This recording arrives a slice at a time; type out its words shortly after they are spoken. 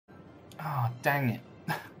Oh, dang it.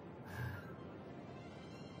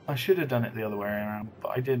 I should have done it the other way around, but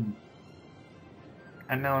I didn't.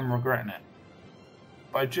 And now I'm regretting it.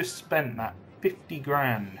 But I just spent that 50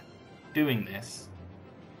 grand doing this.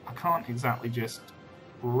 I can't exactly just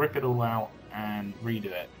rip it all out and redo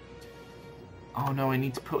it. Oh no, I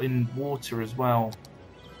need to put in water as well.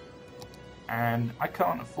 And I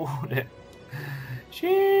can't afford it.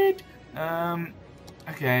 Shit!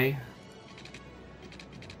 Okay.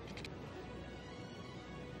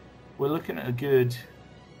 We're looking at a good...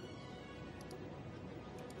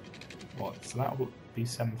 What? So that would be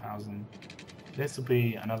 7,000. This will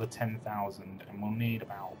be another 10,000, and we'll need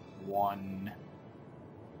about 1,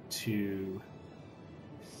 2,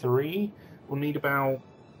 3. We'll need about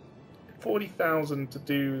 40,000 to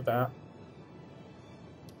do that.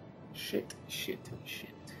 Shit.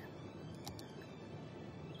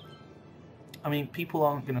 I mean, people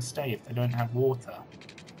aren't going to stay if they don't have water.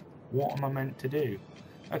 What am I meant to do?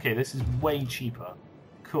 Okay, this is way cheaper.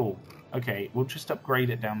 Cool. Okay, we'll just upgrade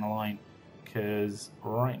it down the line, because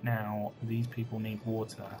right now these people need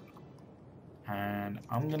water, and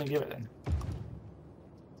I'm going to give it them.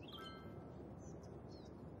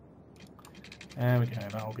 There we go,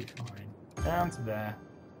 that'll be fine. Down to there.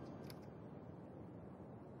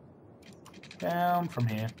 Down from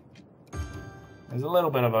here. There's a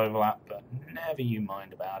little bit of overlap, but never you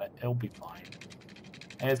mind about it. It'll be fine.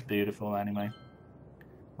 It's beautiful anyway.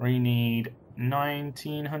 We need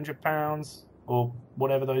 £1,900, or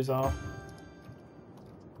whatever those are.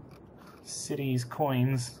 Cities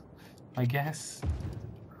coins, I guess.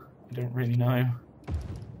 I don't really know.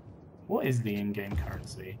 What is the in-game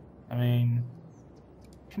currency? I mean,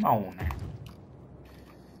 come on now.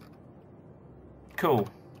 Cool.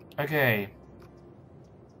 Okay.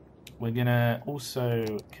 We're gonna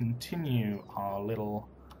also continue our little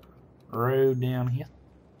road down here.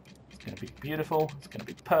 It's gonna be beautiful. It's gonna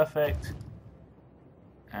be perfect.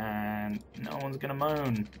 And no one's gonna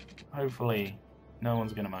moan. Hopefully, no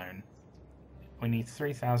one's gonna moan. We need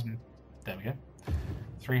 3,000. There we go.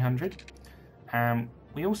 300.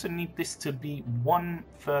 We also need this to be one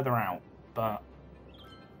further out, but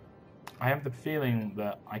I have the feeling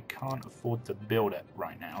that I can't afford to build it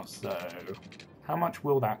right now. So, how much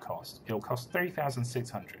will that cost? It'll cost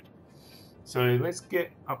 3,600. So let's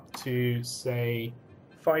get up to, say,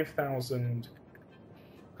 5,000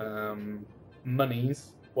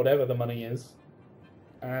 monies, whatever the money is,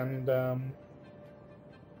 and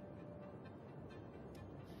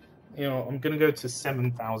you know, I'm going to go to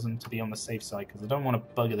 7,000 to be on the safe side, because I don't want to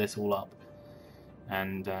bugger this all up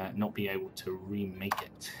and not be able to remake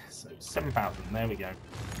it. So 7,000, there we go.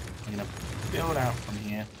 I'm going to build out from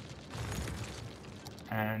here.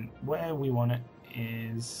 And where we want it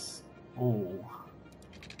is... Oh.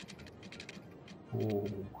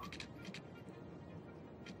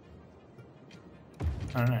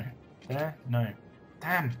 I don't know. There? No.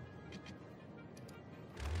 Damn!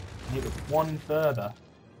 I need it one further.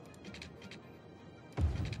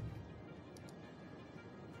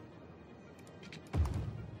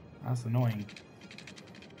 That's annoying.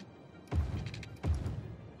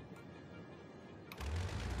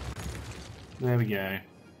 There we go.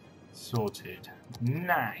 Sorted.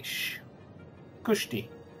 Nice. Kushti.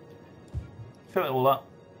 Fill it all up.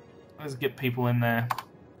 Let's get people in there.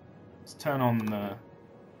 Let's turn on the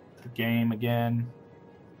game again.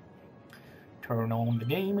 Turn on the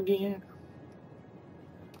game again.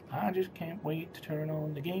 I just can't wait to turn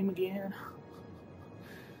on the game again.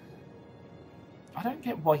 I don't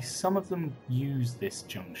get why some of them use this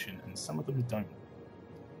junction and some of them don't.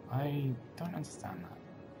 I don't understand that.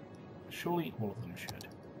 Surely all of them should.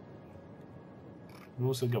 We've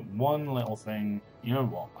also got one little thing. You know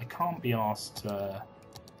what? I can't be asked to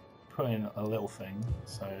put in a little thing,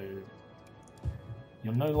 so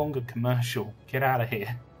you're no longer commercial. Get out of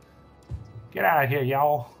here. Get out of here,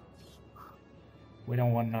 y'all. We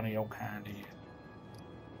don't want none of your kind here.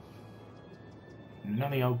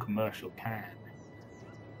 None of your commercial kind.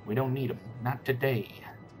 We don't need them. Not today.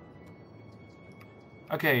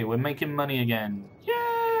 Okay, we're making money again.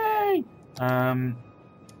 Yay!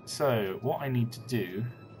 So, what I need to do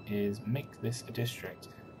is make this a district.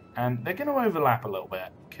 And they're going to overlap a little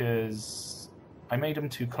bit, because I made them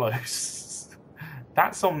too close.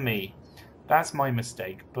 That's on me. That's my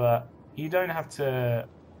mistake, but you don't have to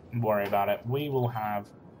worry about it. We will have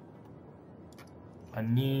a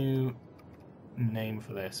new name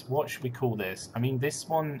for this. What should we call this? I mean, this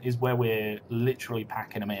one is where we're literally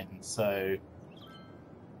packing them in, so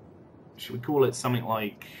should we call it something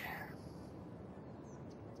like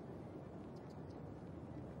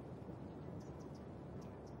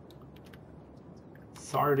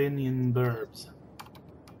Sardinian Burbs.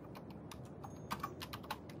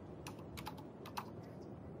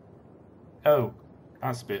 Oh,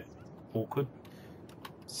 that's a bit awkward.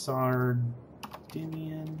 Sardinian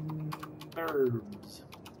Burbs.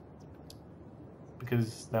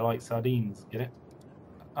 Because they're like sardines, get it?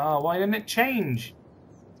 Oh, why didn't it change?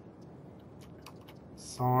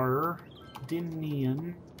 Sardinian.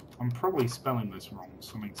 I'm probably spelling this wrong,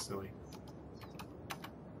 something silly.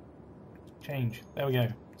 Change. There we go.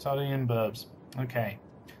 Sardinian Burbs. Okay.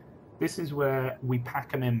 This is where we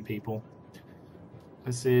pack them in, people.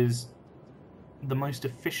 This is the most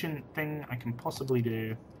efficient thing I can possibly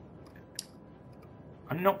do.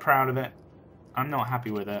 I'm not proud of it. I'm not happy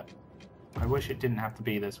with it. I wish it didn't have to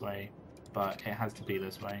be this way, but it has to be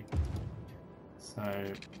this way. So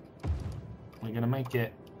we're going to make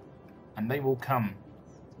it, and they will come.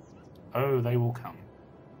 Oh, they will come.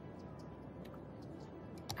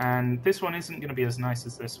 And this one isn't going to be as nice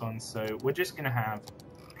as this one, so we're just going to have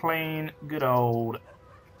plain, good old,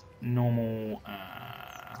 normal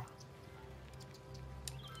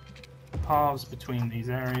paths between these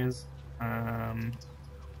areas. I'm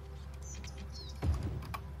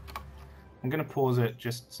going to pause it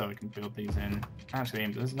just so we can build these in. Actually,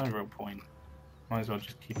 there's no real point. Might as well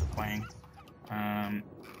just keep it playing. And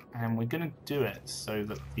we're going to do it so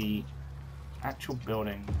that the actual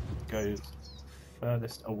building goes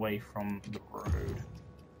furthest away from the road.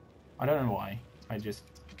 I don't know why. I don't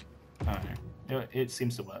know. It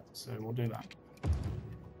seems to work, so we'll do that.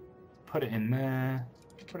 Put it in there.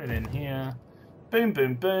 Put it in here. Boom,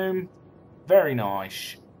 boom, boom. Very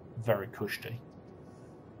nice. Very cushy.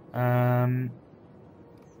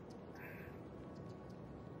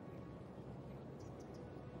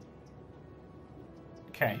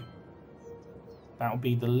 Okay. That will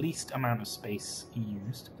be the least amount of space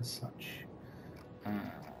used as such.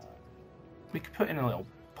 We could put in a little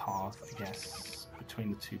path, I guess,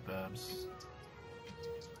 between the two burbs.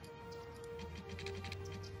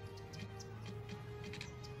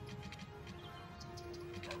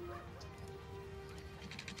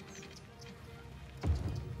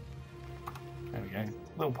 There we go.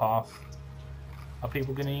 Little path. Are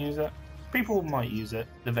people going to use it? People might use it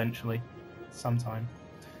eventually, sometime.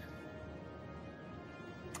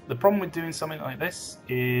 The problem with doing something like this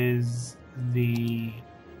is the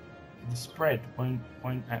spread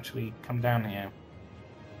won't actually come down here.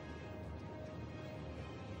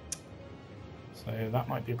 So that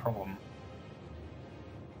might be a problem.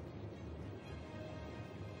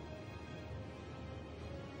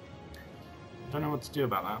 Don't know what to do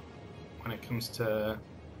about that. When it comes to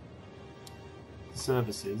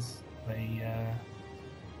services, they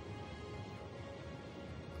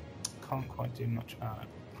can't quite do much about it.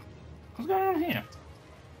 What's going on here?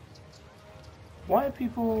 Why are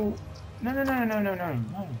people... No,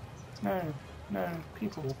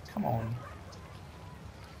 people, come on.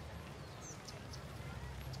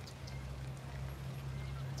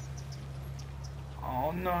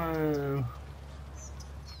 Oh no.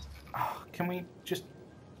 Can we just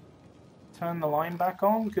turn the line back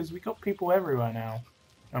on? Because we got people everywhere now,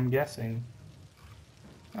 I'm guessing.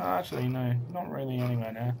 Oh, actually, no, not really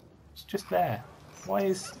anywhere now. It's just there. Why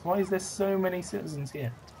is there so many citizens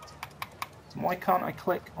here? Why can't I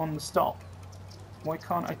click on the stop? Why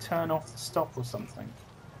can't I turn off the stop or something?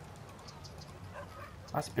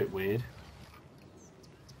 That's a bit weird.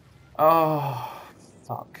 Oh,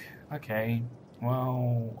 fuck. Okay.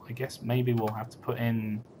 Well, I guess maybe we'll have to put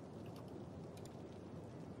in...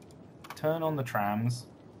 Turn on the trams.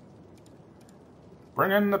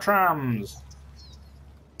 Bring in the trams!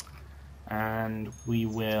 And we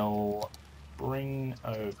will bring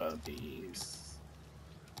over these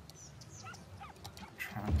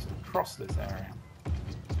trams across this area.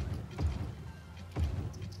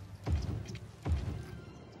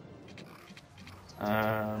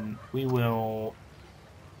 We will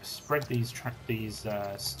spread these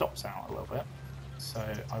stops out a little bit.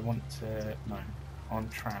 So I want to on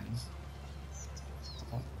trams.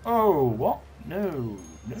 Oh, what? No.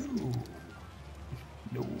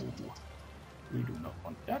 We do not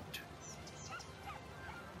want that.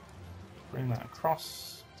 Bring that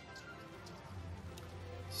across.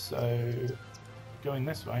 So, going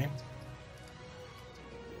this way.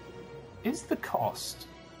 Is the cost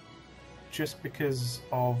just because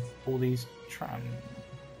of all these trams?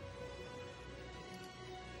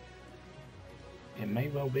 It may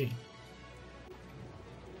well be.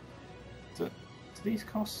 Do these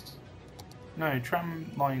cost? No,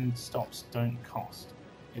 tram line stops don't cost.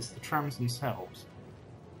 It's the trams themselves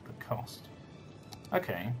that cost.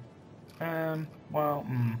 Okay. Well,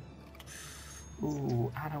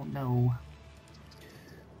 ooh, I don't know.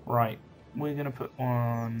 Right, we're going to put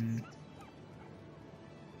one...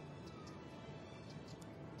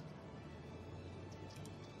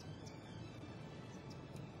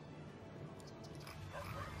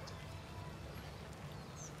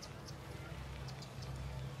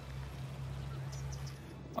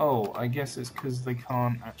 Oh, I guess it's because they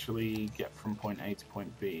can't actually get from point A to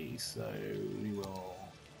point B, so we will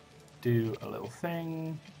do a little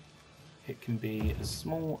thing. It can be as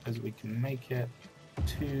small as we can make it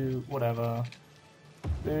to whatever.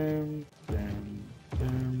 Boom, boom,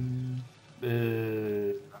 boom.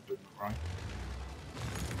 That didn't look right.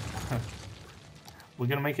 We're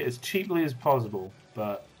going to make it as cheaply as possible,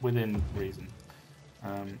 but within reason.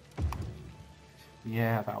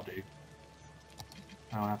 Yeah, that'll do.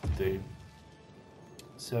 I'll have to do.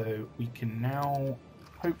 So we can now,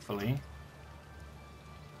 hopefully,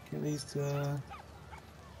 get these to...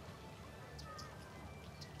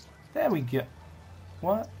 There we go.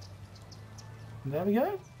 What? There we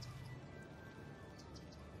go.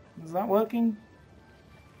 Is that working?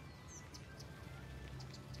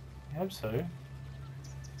 I hope so.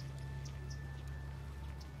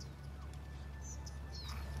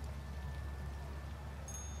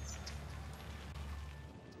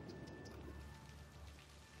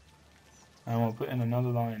 And we'll put in another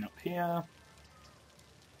line up here.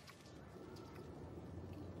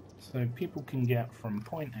 So people can get from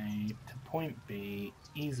point A to point B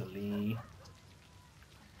easily.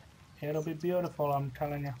 It'll be beautiful, I'm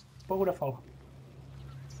telling you. Beautiful.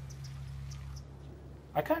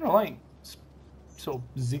 I kind of like sort of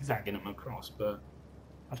zigzagging them across, but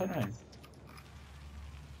I don't know.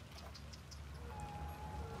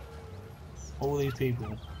 All these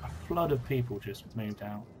people, a flood of people just moved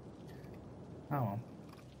out. Oh well.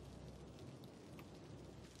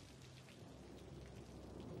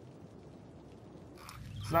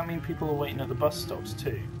 Does that mean people are waiting at the bus stops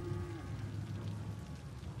too?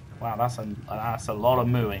 Wow, that's a lot of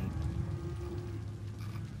mooing.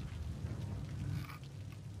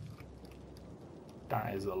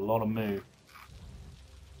 That is a lot of moo.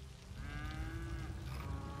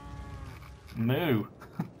 Moo.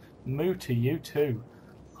 Moo to you too.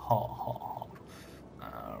 Hot, hot, hot.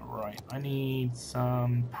 Right, I need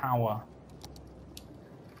some power.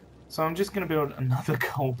 So I'm just going to build another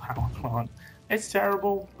coal power plant. It's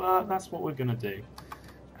terrible, but that's what we're going to do.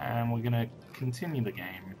 And we're going to continue the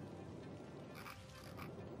game.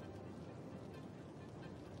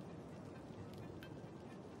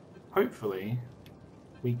 Hopefully,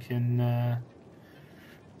 we can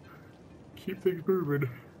keep things moving.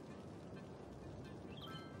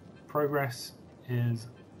 Progress is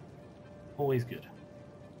always good.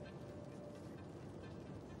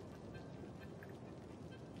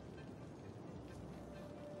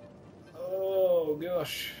 Oh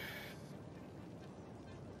gosh.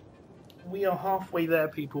 We are halfway there,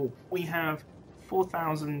 people. We have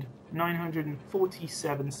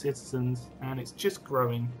 4,947 citizens, and it's just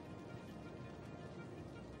growing.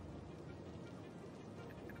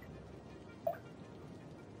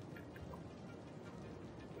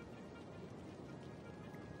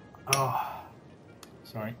 Oh,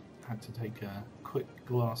 sorry, had to take a quick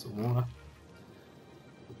glass of water.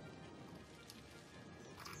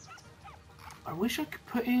 I wish I could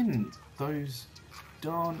put in those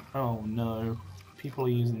darn... Oh no, people are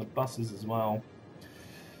using the buses as well.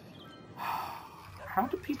 How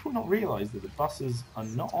do people not realise that the buses are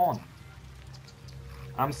not on?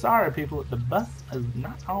 I'm sorry people, the bus is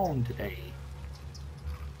not on today.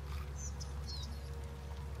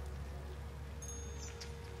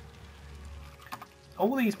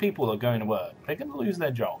 All these people are going to work. They're going to lose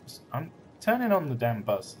their jobs. I'm turning on the damn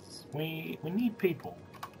buses. We need people.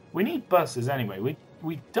 We need buses anyway.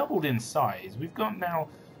 We doubled in size. We've got now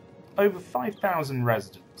over 5,000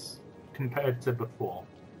 residents compared to before.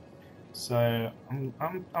 So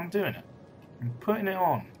I'm doing it. I'm putting it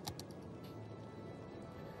on.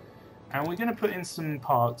 And we're going to put in some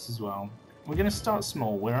parks as well. We're going to start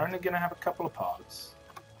small. We're only going to have a couple of parks,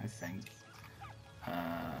 I think.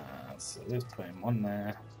 So let's put in one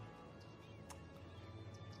there.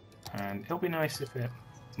 And it'll be nice if it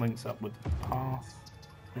links up with the path.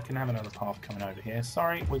 We can have another path coming over here.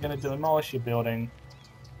 Sorry, we're going to demolish your building.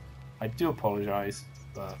 I do apologise,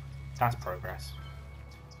 but that's progress.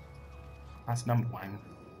 That's number one.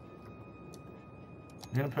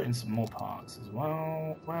 I'm going to put in some more parks as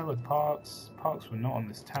well. Where are the parks? Parks were not on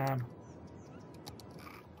this tab.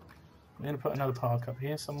 I'm going to put another park up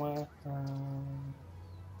here somewhere.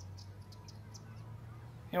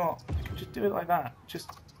 You know what? I could just do it like that. Just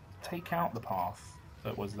take out the path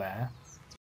that was there.